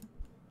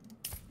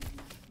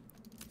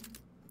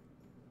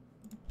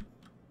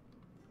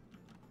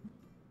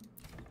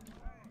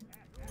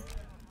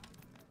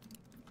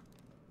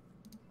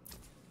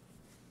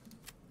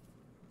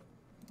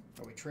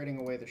 Are we trading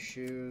away the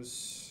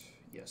shoes?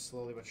 Yes,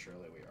 slowly but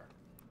surely we are.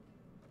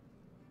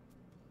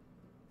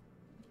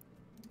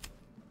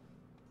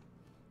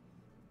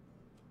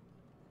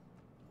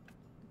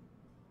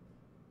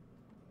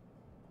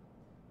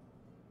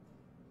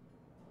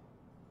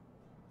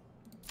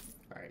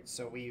 Alright,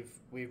 so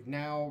we've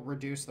now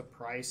reduced the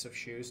price of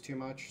shoes too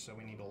much, so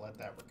we need to let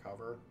that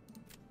recover.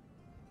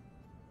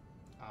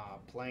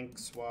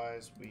 Planks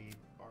wise, we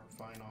are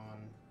fine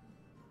on.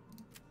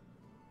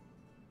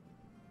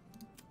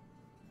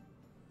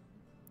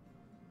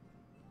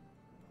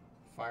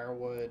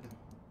 Firewood.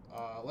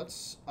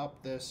 Let's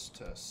up this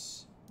to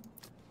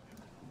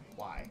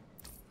Y.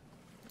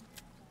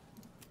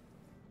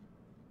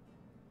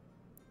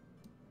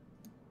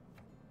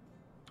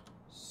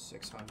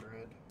 $600.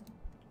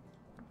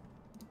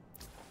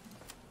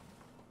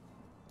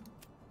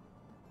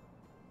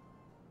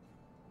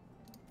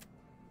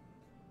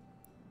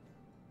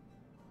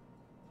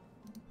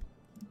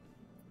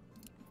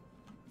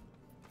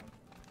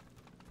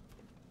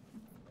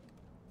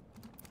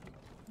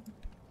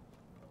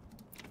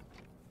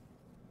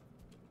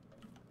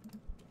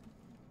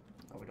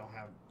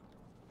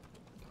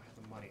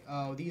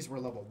 Oh, these were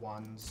level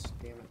 1s.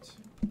 Damn it.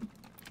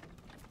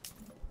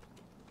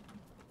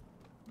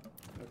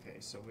 Okay,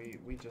 so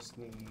we just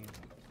need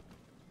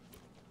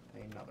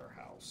another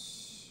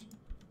house.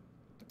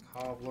 The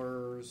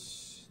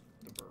cobblers,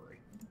 the brewery.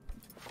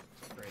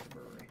 Upgrade the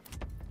brewery.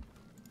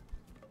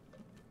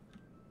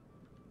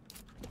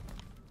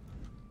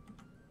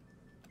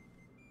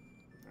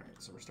 Alright,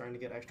 so we're starting to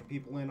get extra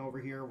people in over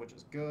here, which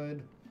is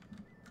good.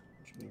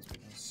 Which means we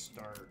can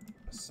start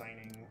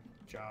assigning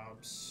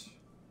jobs.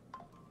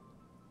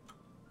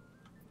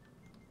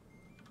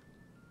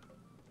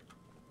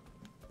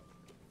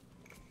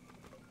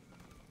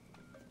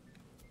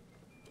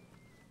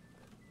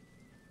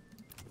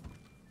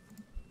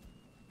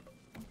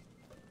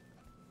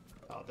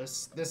 Oh,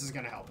 this is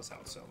gonna help us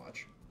out so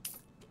much.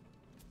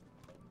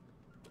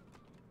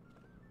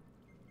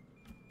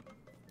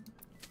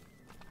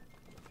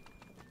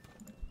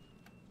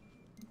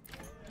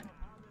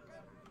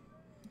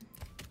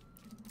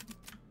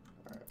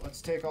 Alright,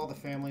 let's take all the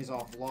families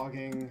off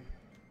logging.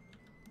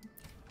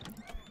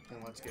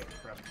 And let's get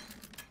prepped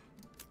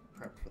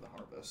for the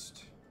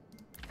harvest.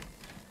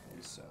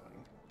 And sowing.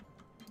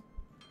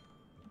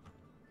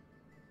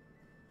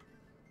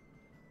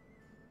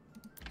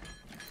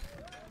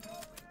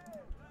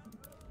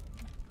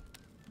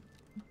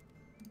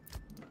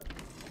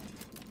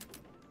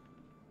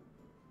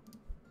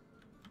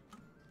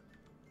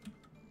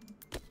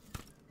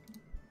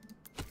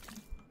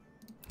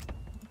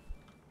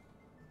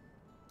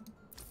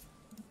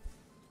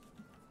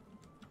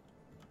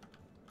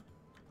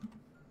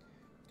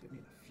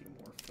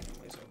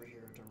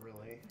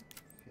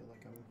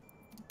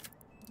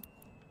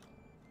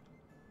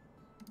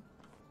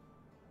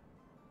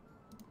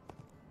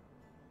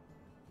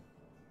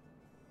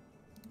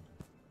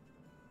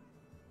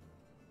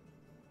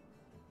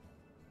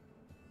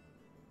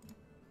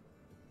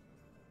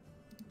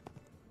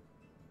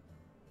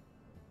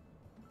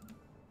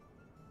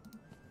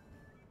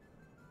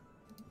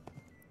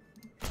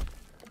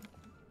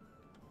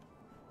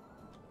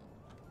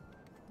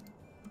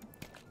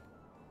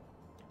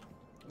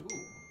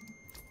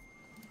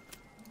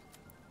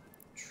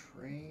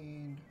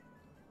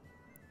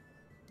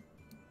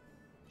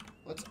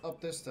 Let's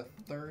up this to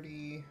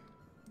 30.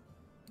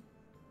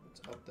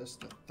 Let's up this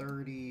to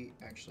 30.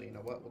 Actually, you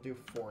know what? We'll do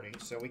 40.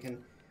 So we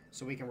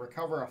can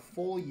recover a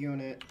full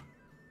unit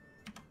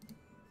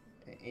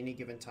at any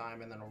given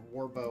time, and then a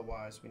warbow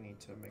wise, we need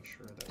to make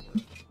sure that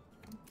we're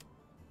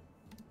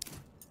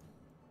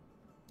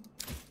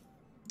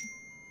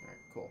alright,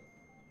 cool.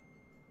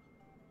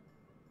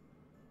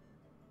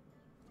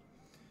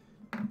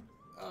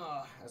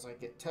 As I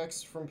get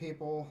texts from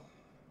people.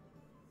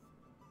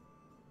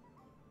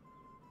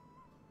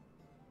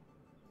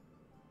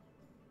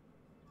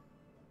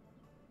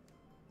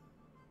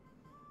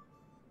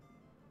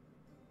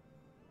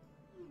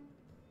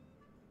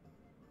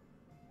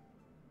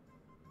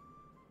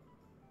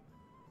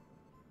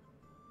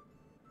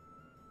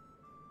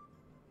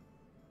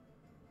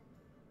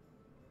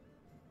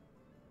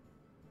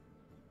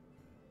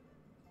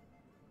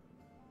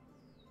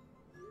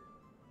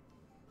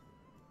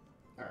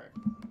 Alright.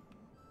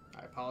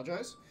 I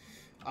apologize.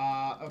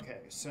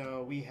 Okay,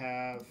 so we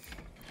have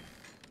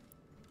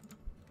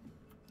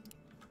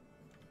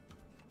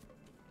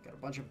got a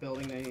bunch of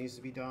building that needs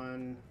to be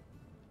done.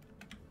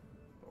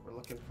 But we're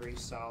looking pretty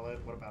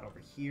solid. What about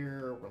over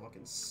here? We're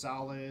looking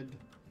solid.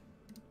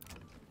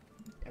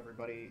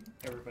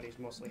 Everybody's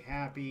mostly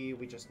happy.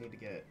 We just need to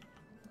get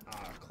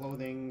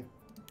clothing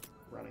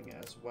running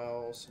as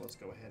well. So let's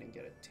go ahead and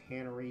get a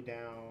tannery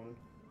down.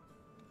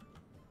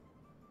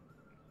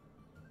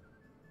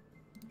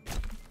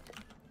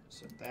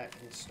 So that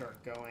can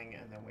start going,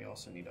 and then we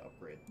also need to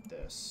upgrade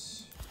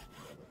this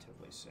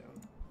relatively soon.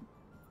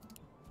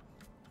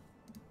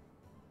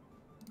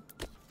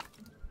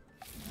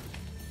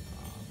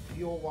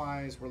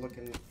 Fuel-wise, we're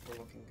looking good.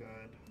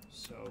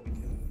 So we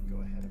can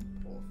go ahead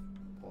and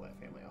pull that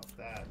family off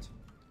that.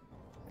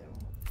 And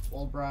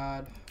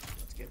Oldbrod,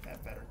 let's get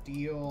that better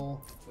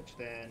deal, which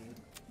then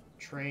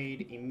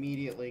trade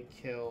immediately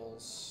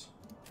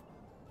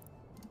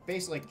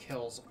basically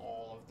kills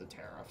all of the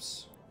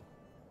tariffs.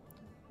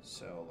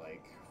 So,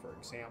 like, for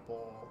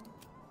example,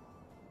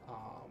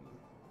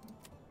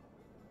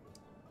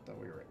 thought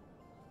we were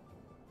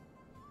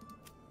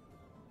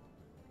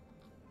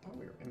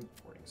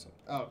importing some.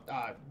 Oh,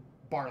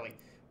 barley.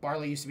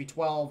 Barley used to be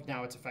 12.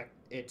 Now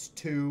it's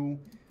 2.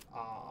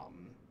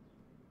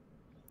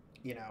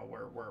 You know,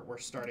 we're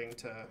starting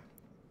to.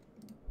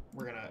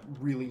 We're gonna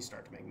really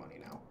start to make money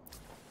now,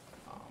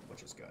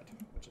 which is good.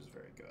 Which is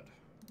very good.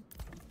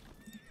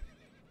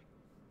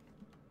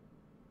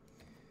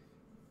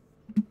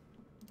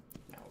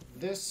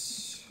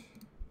 This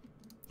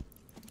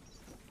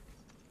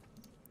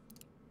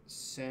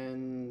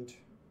send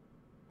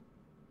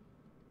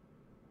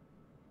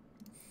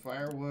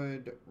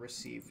firewood,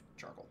 receive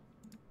charcoal,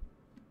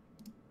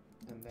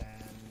 and then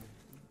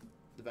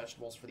the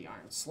vegetables for the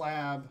iron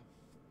slab.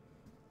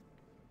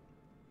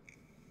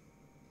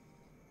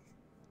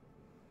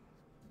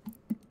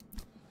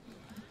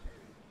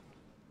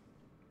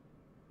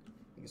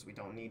 we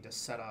don't need to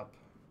set up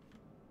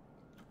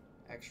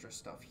extra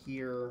stuff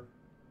here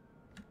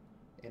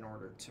in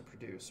order to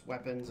produce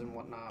weapons and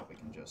whatnot. We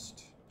can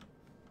just,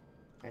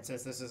 and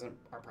since this isn't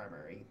our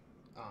primary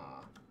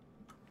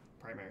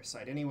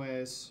site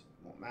anyways,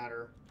 won't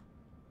matter.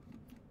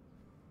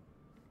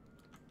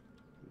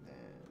 And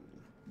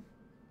then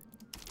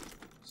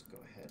let's go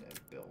ahead and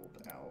build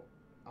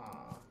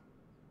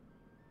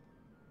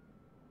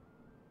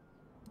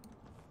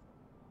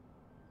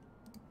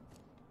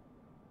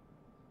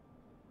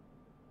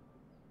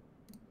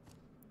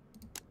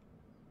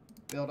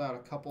out a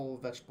couple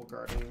vegetable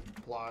garden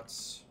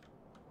plots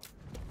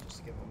just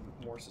to give them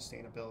more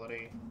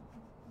sustainability.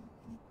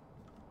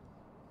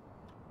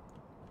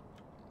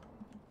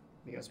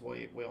 Because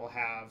we'll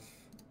have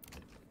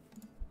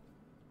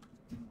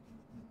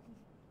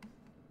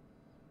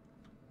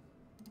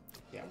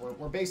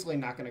we're basically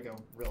not going to go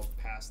real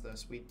past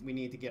this. We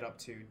need to get up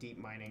to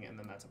deep mining, and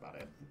then that's about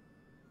it.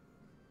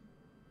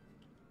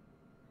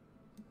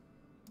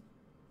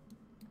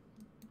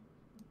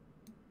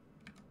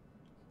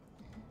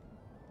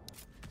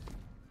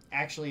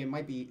 Actually, it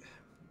might be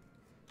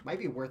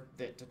worth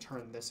it to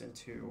turn this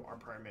into our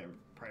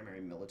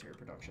primary military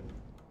production.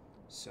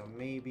 So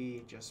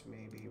maybe, just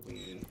maybe,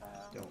 we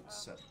don't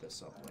set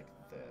this up like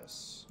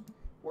this.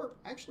 Or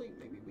actually,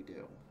 maybe we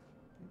do.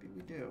 Maybe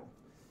we do.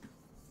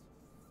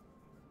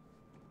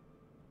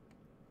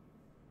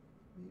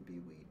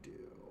 Maybe we do.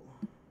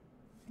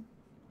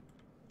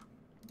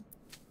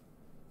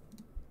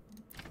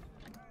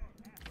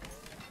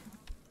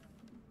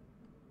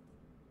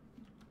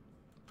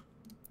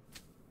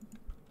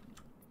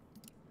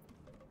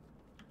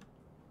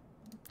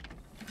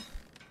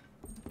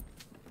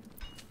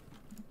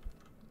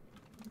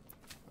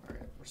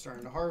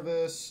 Starting to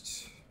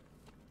harvest.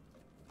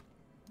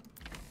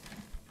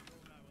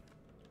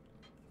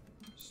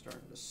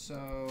 Starting to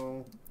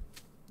sow.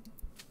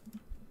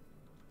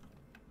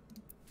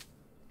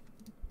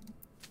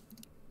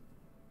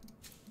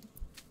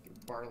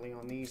 Get barley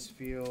on these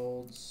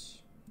fields.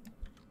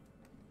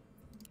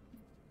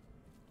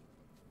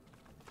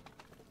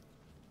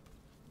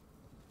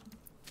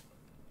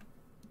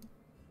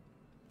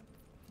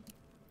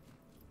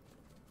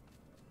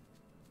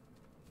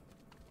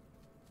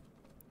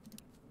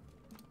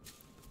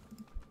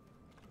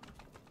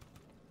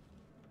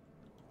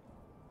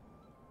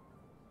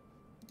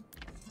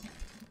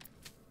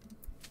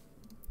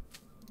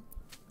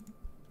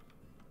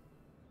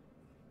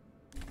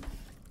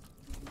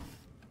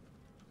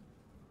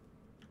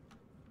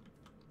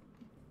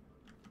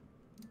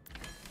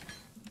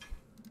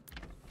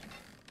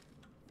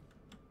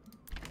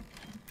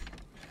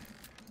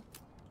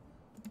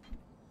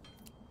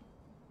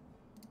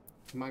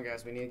 Come on,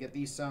 guys. We need to get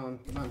these sown.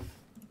 Come on.